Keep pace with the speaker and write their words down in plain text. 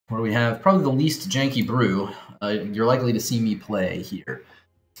where we have probably the least janky brew you're likely to see me play here.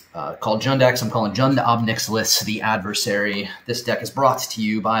 Called Jundex. I'm calling Jund Ob Nixilis, the Adversary. This deck is brought to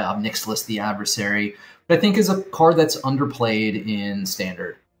you by Ob Nixilis, the Adversary, but I think is a card that's underplayed in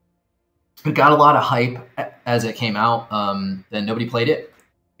Standard. It got a lot of hype as it came out, then nobody played it,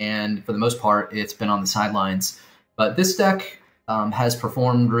 and for the most part, it's been on the sidelines. But this deck has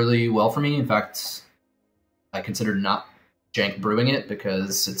performed really well for me. In fact, I consider not jank brewing it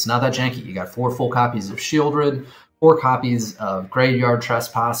because it's not that janky. You got 4 full copies of Sheoldred, 4 copies of Graveyard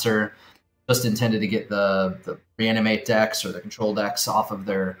Trespasser, just intended to get the reanimate decks or the control decks off of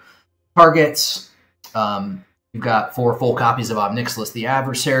their targets. You've got 4 full copies of Ob Nixilis, the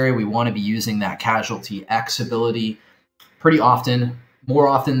Adversary. We want to be using that Casualty X ability pretty often. More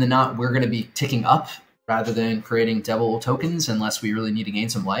often than not, we're going to be ticking up rather than creating devil tokens unless we really need to gain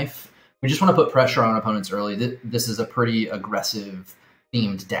some life. We just want to put pressure on opponents early. This is a pretty aggressive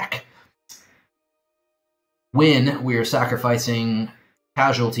themed deck. When we are sacrificing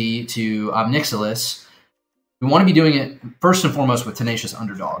Casualty to Ob Nixilis, we want to be doing it first and foremost with Tenacious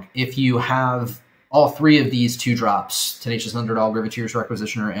Underdog. If you have all 3 of these 2 drops, Tenacious Underdog, Riveteers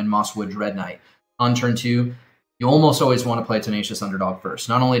Requisitioner, and Mosswood Dreadknight, on turn 2, you almost always want to play Tenacious Underdog first.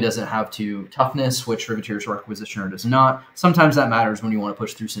 Not only does it have 2 toughness, which Riveteers Requisitioner does not, sometimes that matters when you want to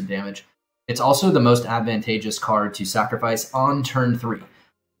push through some damage. It's also the most advantageous card to sacrifice on turn 3.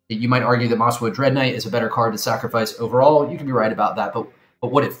 You might argue that Mosswood Dreadknight is a better card to sacrifice overall. You can be right about that, but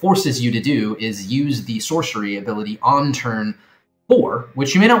what it forces you to do is use the sorcery ability on turn 4,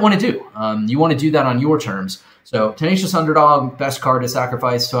 which you may not want to do. You want to do that on your terms. So Tenacious Underdog, best card to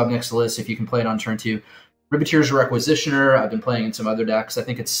sacrifice to Ob Nixilis if you can play it on turn 2. Riveteers Requisitioner, I've been playing in some other decks. I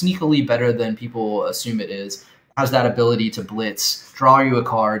think it's sneakily better than people assume it is. Has that ability to blitz, draw you a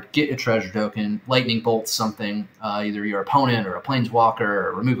card, get a treasure token, lightning bolt something, either your opponent or a planeswalker,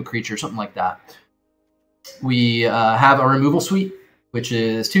 or remove a creature, something like that. We have a removal suite, which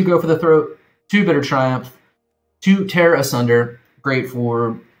is 2 Go for the Throat, 2 Bitter Triumph, 2 Tear Asunder, great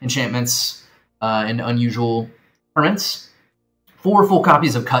for enchantments and unusual permanents. 4 full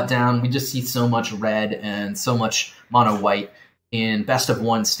copies of Cut Down. We just see so much red and so much mono white in Best of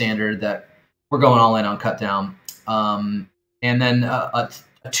 1 Standard that we're going all in on Cut Down. And then a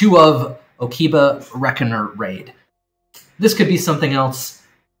 2 of Okiba Reckoner Raid. This could be something else,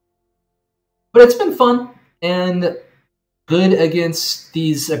 but it's been fun and good against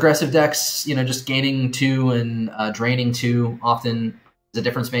these aggressive decks. You know, just gaining 2 and draining 2 often is a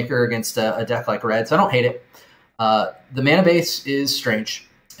difference maker against a deck like Red, so I don't hate it. The mana base is strange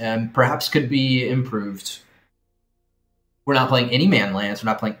and perhaps could be improved. We're not playing any man lands,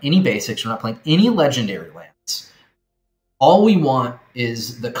 we're not playing any basics, we're not playing any legendary lands. All we want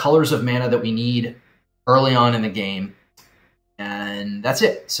is the colors of mana that we need early on in the game, and that's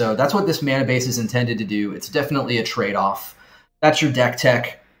it. So that's what this mana base is intended to do. It's definitely a trade-off. That's your deck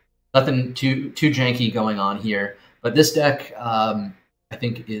tech. Nothing too janky going on here. But this deck, I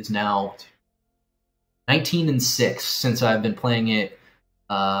think, is now 19-6 since I've been playing it,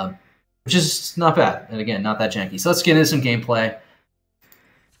 which is not bad. And again, not that janky. So let's get into some gameplay.